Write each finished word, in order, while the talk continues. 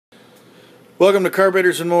Welcome to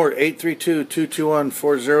Carburetors and More,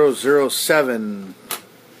 832-221-4007.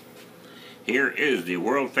 Here is the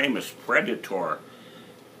world-famous Predator.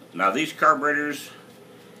 Now these carburetors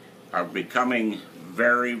are becoming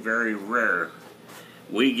very, very rare.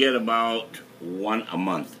 We get about one a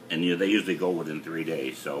month, and they usually go within 3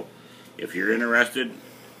 days. So if you're interested,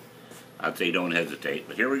 I'd say don't hesitate.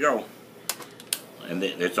 But here we go. And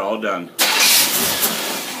it's all done.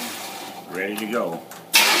 Ready to go.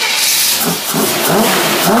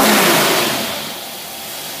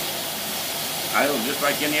 Idle just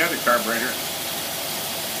like any other carburetor.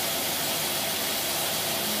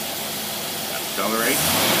 Accelerate.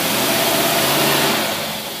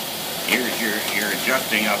 Here's your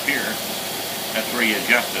adjusting up here. That's where you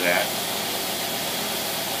adjust it at.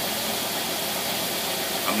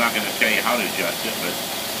 I'm not going to tell you how to adjust it, but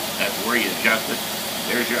that's where you adjust it.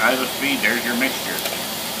 There's your idle speed, there's your mixture.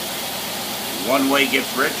 One way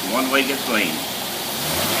gets rich, one way gets lean.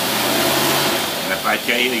 And if I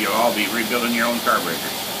tell you, you'll all be rebuilding your own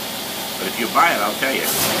carburetor. But if you buy it, I'll tell you.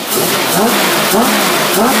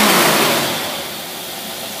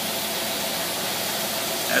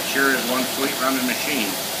 That sure is one sweet running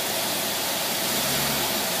machine.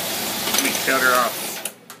 Let me shut her off.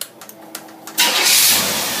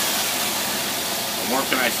 What more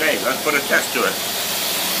can I say? Let's put a test to it.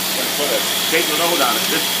 Let's put a big load on it.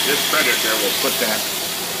 This Predator will put that,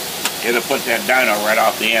 it'll put that dyno right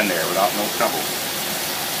off the end there without no trouble.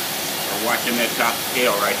 We're watching that top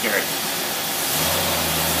scale right there.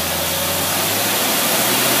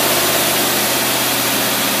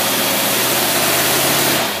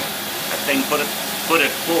 That thing put it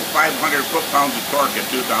full 500 foot-pounds of torque at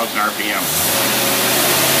 2,000 RPM.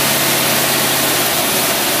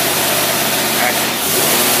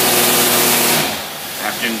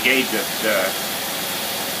 Have to engage this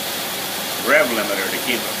rev limiter to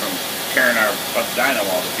keep it from tearing our dyno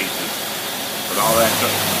all to pieces. But all that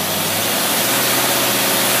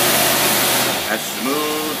that's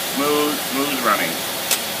smooth running.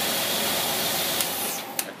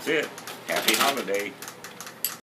 That's it. Happy holiday.